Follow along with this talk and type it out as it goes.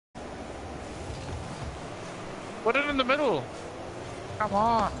Put it in the middle. Come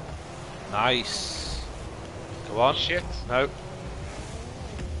on. Nice. Go on. Shit. No.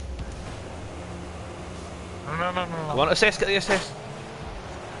 No. Go on, assist, get the assist.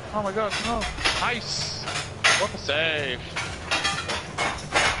 Oh my god, no. Nice. What a save.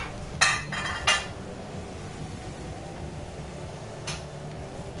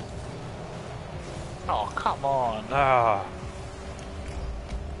 Oh, come on. Ah.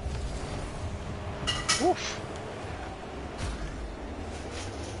 Oof.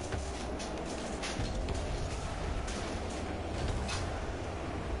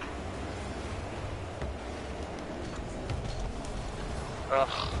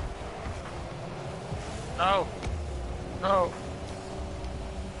 Ugh. No. No.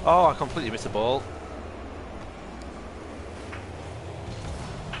 Oh, I completely missed the ball.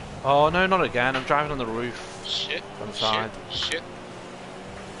 Oh no, not again. I'm driving on the roof. Shit. On the side. Shit.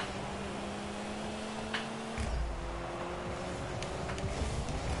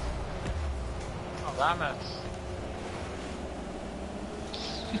 Oh, damn it.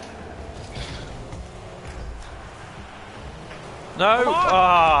 No!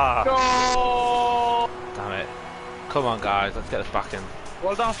 Ah! No! Damn it. Come on, guys. Let's get this back in.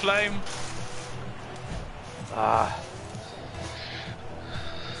 Well done, Flame. Ah.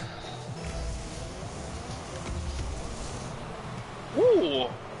 Ooh.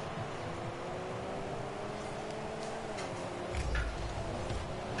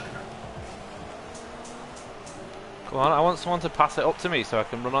 Come on, I want someone to pass it up to me so I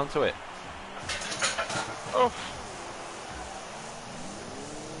can run onto it. Oh.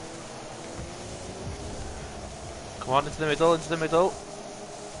 Come on, into the middle, into the middle.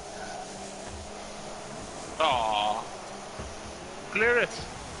 Aww. Clear it.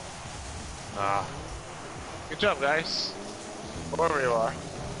 Ah. Good job, guys. Wherever you are.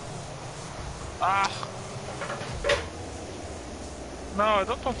 Ah. No, I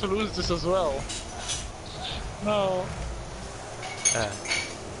don't want to lose this as well. No.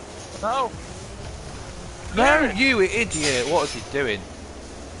 No. No, you idiot! What is he doing?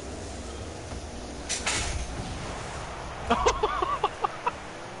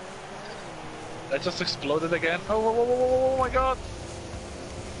 That just exploded again. Oh my god.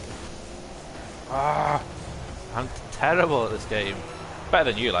 Ah. I'm terrible at this game.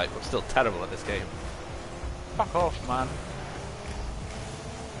 Better than you, like, but still terrible at this game. Fuck off, man.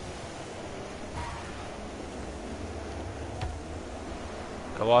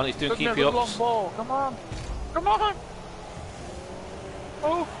 Come on, he's doing keep you long ups. ball. Come on. Come on.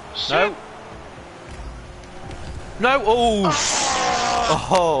 Oh, shit. No. No. Oh.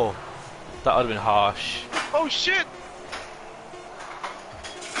 Oh. That would have been harsh. Oh, shit.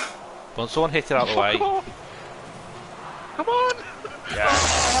 Come on, someone hit it out of the way. Come on.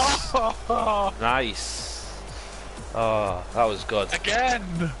 Yes. Nice. Oh, that was good.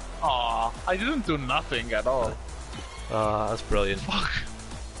 Again. Aw, I didn't do nothing at all. Oh, that's brilliant.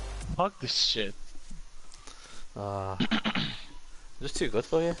 Fuck this shit. Just too good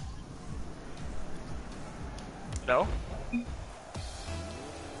for you. No?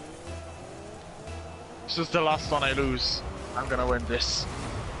 This is the last one I lose. I'm gonna win this.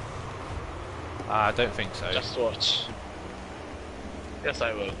 I don't think so. Just watch. Yes,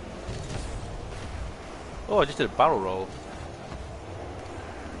 I will. Oh, I just did a barrel roll.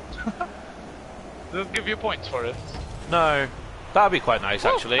 Does it give you points for it? No. That'd be quite nice,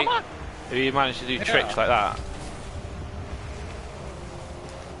 actually. Come on. If you manage to do tricks like that.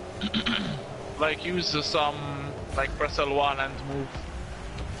 Like use some, like press L1 and move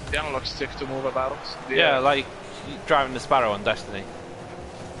the analog stick to move about. Yeah, like driving the Sparrow on Destiny.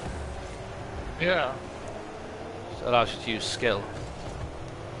 Yeah. It allows you to use skill.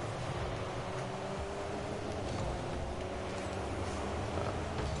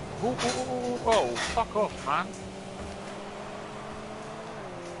 Oh, fuck off, man.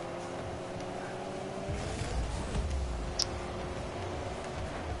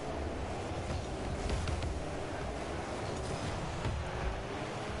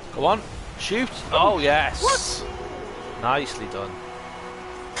 Go on, shoot! Oh yes! What? Nicely done.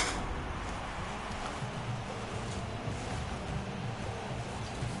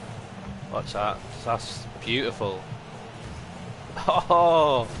 What's that? That's beautiful.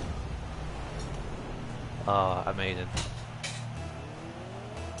 Oh! Oh, amazing.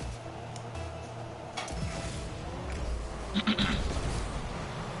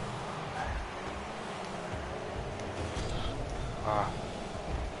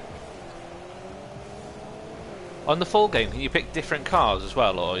 On the full game, can you pick different cars as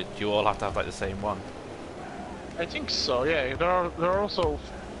well, or do you all have to have like the same one? I think so. Yeah, there are also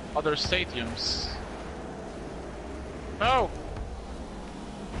other stadiums. No!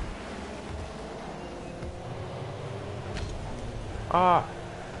 Ah.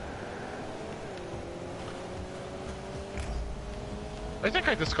 I think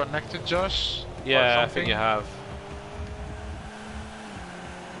I disconnected Josh. Yeah, or I think you have.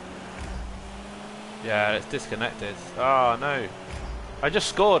 Yeah, it's disconnected. Oh no. I just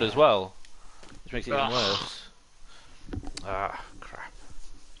scored as well, which makes it even worse. Ah, crap.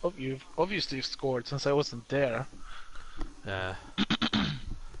 Oh, you've obviously scored since I wasn't there. Yeah.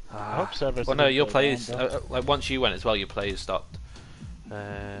 I hope servers Well, are no, gonna your go plays, down, though. like once you went as well, your plays stopped.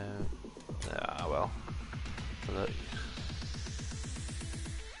 Well. Look.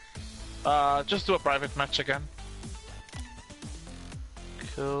 Just do a private match again.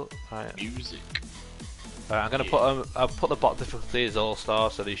 Cool. Right. Music. I'm gonna I'll put the bot difficulty as all star,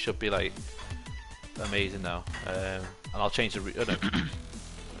 so they should be like amazing now. And I'll change the. Oh no.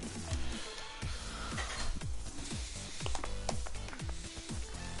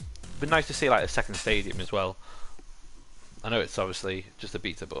 It'd be nice to see like a second stadium as well. I know it's obviously just a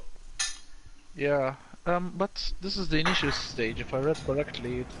beta, but Yeah. But this is the initial stage. If I read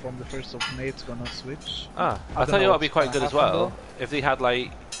correctly, from the 1st of May it's gonna switch. I'll don't tell you know what would be what's quite gonna good as happen, well though. if they had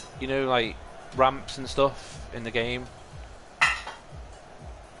like, you know, like ramps and stuff in the game.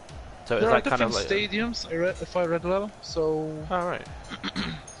 So it's There are like kind of different like. stadiums, if I read well, so... Oh, right.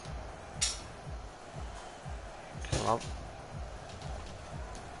 Come on.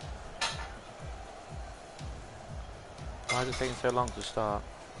 Why is it taking so long to start?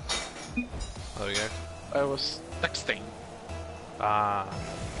 There we go. I was texting. Ah.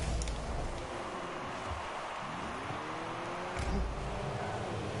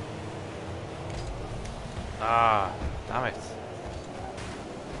 Ah, damn it.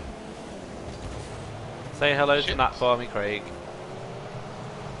 Say hello to Nat for me, Craig.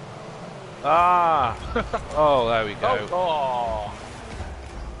 Ah! Oh, there we go. Oh!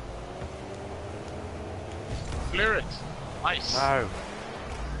 Clear it. Nice. No.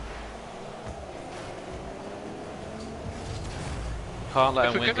 Can't let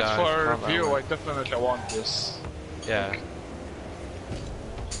If him we win, get it guys. for Can't let him review, win. I definitely want this. Yeah.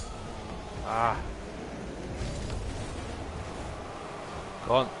 Ah.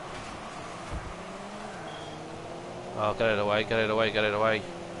 Go on. Oh, get it away, get it away, get it away.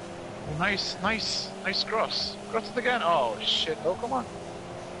 Oh, nice cross. Cross it again. Oh shit! Oh come on.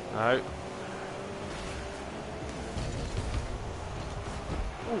 No.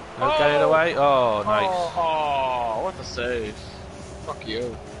 Ooh. No, get it away. Oh, nice. Oh, what a save. Fuck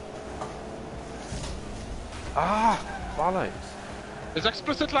you. Ah, bollocks. Is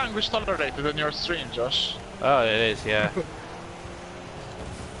explicit language tolerated in your stream, Josh? Oh, it is, yeah.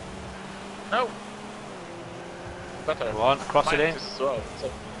 No. Better. Come on, cross it in. As well,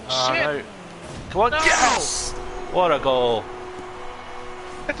 so. Oh, Shit! no. Come on, No! yes! What a goal.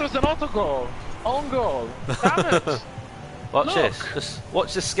 It was an auto goal. Own goal. Damn it. Watch Look. this. Just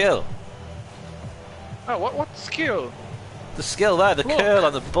watch the skill. Oh, what skill? The skill there, the Look. curl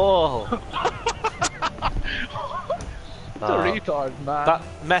on the ball. It's a retard, man. That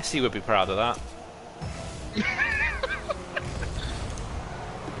Messi would be proud of that.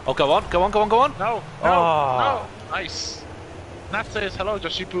 Oh, go on, go on, go on, go on. No, Oh. no. Nice. Nat says hello,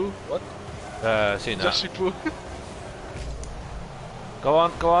 Joshy Poo. What? See now. Joshy Poo. Go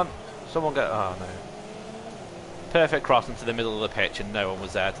on, go on. Someone get. Oh no. Perfect cross into the middle of the pitch, and no one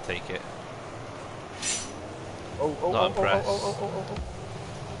was there to take it. Not impressed. Oh.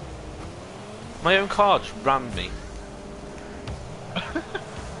 My own car just rammed me.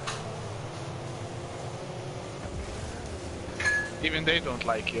 Even they don't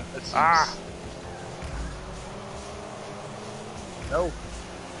like you. It seems. Ah. No.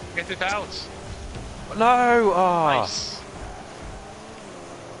 Get it out. No! Oh, Nice.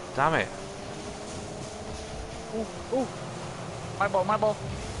 damn it. Ooh. My ball.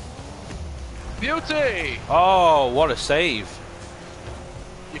 Beauty! Oh, what a save.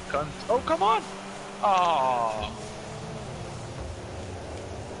 You cunt. Oh, come on! Oh.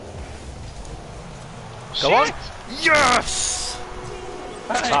 Go on. Shit! Yes!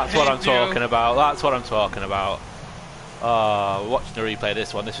 That's what I'm talking about. That's what I'm talking about. Oh, watching the replay of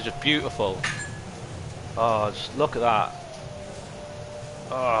this one, this is just beautiful. Oh, just look at that.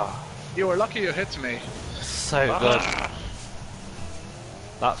 Oh, You were lucky you hit me. so good.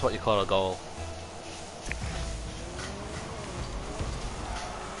 That's what you call a goal.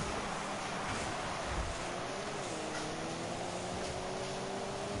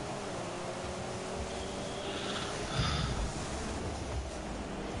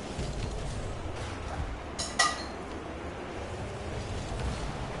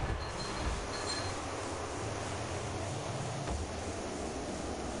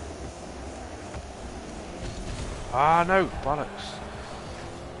 Ah, no, bollocks.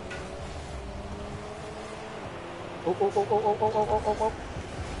 Oh, oh, oh, oh, oh, oh, oh, oh, oh.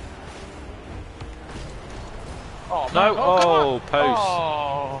 Oh, man. No, Oh, come oh, on. post.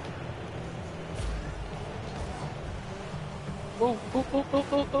 Oh. Oh, oh, oh, oh,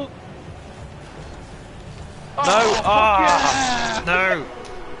 oh, oh. No, Oh, ah, fuck yeah. no.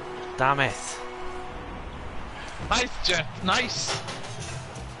 Damn it. Nice, Jet. Nice.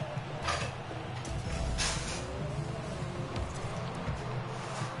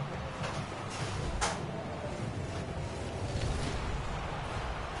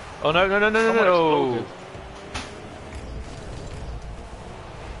 Oh, no, no, no, no, no, Someone no. exploded.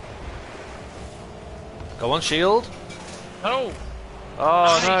 Go on, shield. No.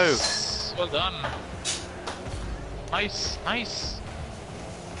 Oh, Nice. Well done. Nice, nice.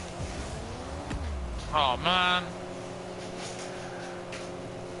 Oh, man.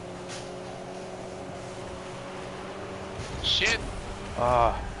 Shit. no.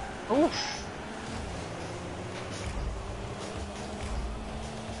 Ah. Oof.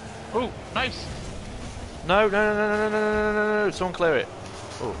 Oh, nice. No, no, no, no, no, no, no, no, no, no. Someone clear it.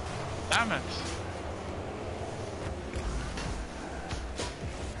 Oh. Damn it.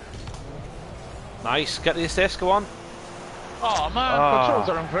 Nice. Get the assist, go on. Oh, man. Ah. Controls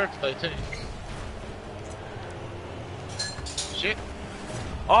are inverted, I think. Shit.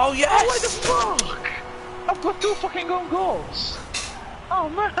 Oh, yes! Oh, what the fuck? I've got 2 fucking own goals. Oh,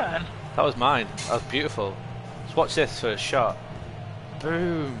 man. That was mine. That was beautiful. Let's watch this for a shot.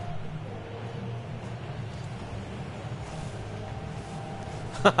 Boom.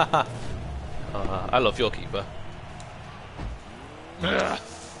 I love your keeper. Ugh.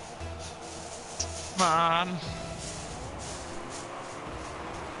 Man.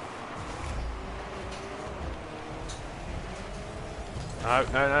 No,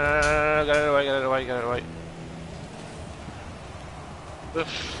 no, no, no, no, no, no, get it away, get it away, get it away. Ugh.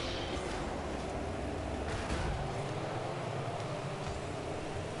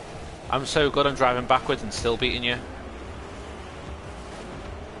 I'm so good I'm driving backwards and still beating you.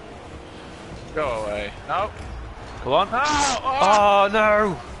 Go away. No. Go on. No. Oh, Oh,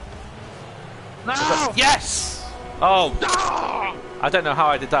 no! no. Yes! Oh, No. I don't know how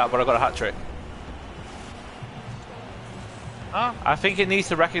I did that, but I got a hat-trick. Huh? I think it needs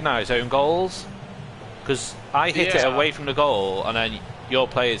to recognise own goals. Because I hit it Yeah. away from the goal, and then your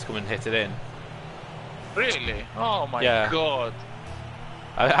players come and hit it in. Really? Oh my Yeah. god.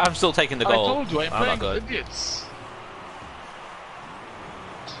 I'm still taking the goal. I told you, I'm not playing good. with idiots.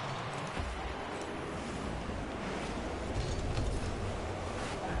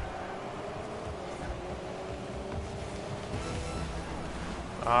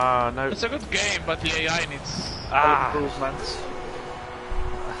 Ah, no. It's a good game, but the AI needs Ah. improvements.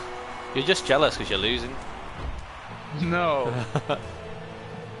 You're just jealous because you're losing. No.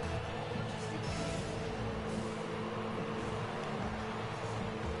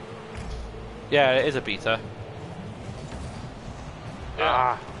 Yeah, it is a beta. Yeah.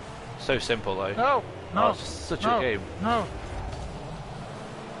 Ah, so simple though. No. No. Oh, it's such no. a game. No.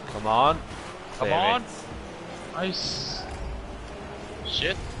 Come on. Come Clear on. it. Nice.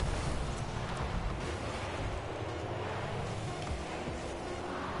 Shit.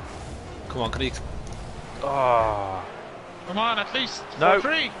 Come on, can he? Oh. Come on, at least. No.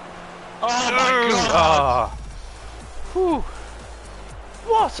 4-3. Oh my god. Ah. Whew.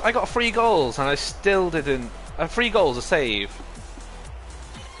 What? I got 3 goals and I still didn't. 3 goals, a save,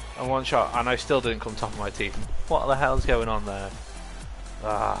 and 1 shot, and I still didn't come top of my team. What the hell's going on there?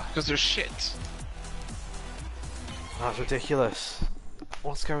 Ah, Because they're shit. that's ridiculous.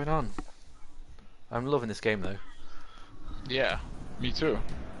 What's going on? I'm loving this game though. Yeah, me too.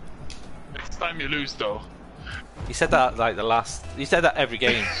 Next time you lose, though. You said that like the last. You said that every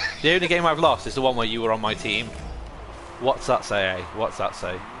game. The only game I've lost is the one where you were on my team. What's that say, eh? What's that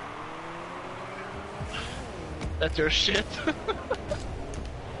say? That you're shit.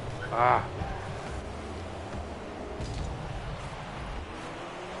 Ah.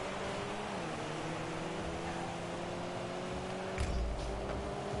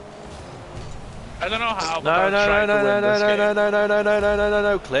 I don't know how, but No, I'll no, try no, to no, win no, this no, game. no, no, no, no, no, no, no, no,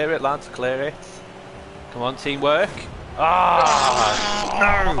 no. Clear it, lads, clear it. Come on, teamwork.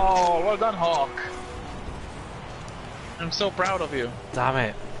 Ah, no. Oh, well done, Hawk. I'm so proud of you. Damn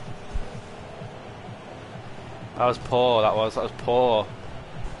it. That was poor, that was poor.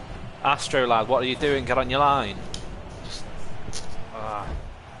 Astro lad, what are you doing? Get on your line. Just,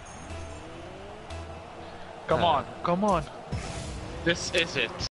 Come on, come on. This is it.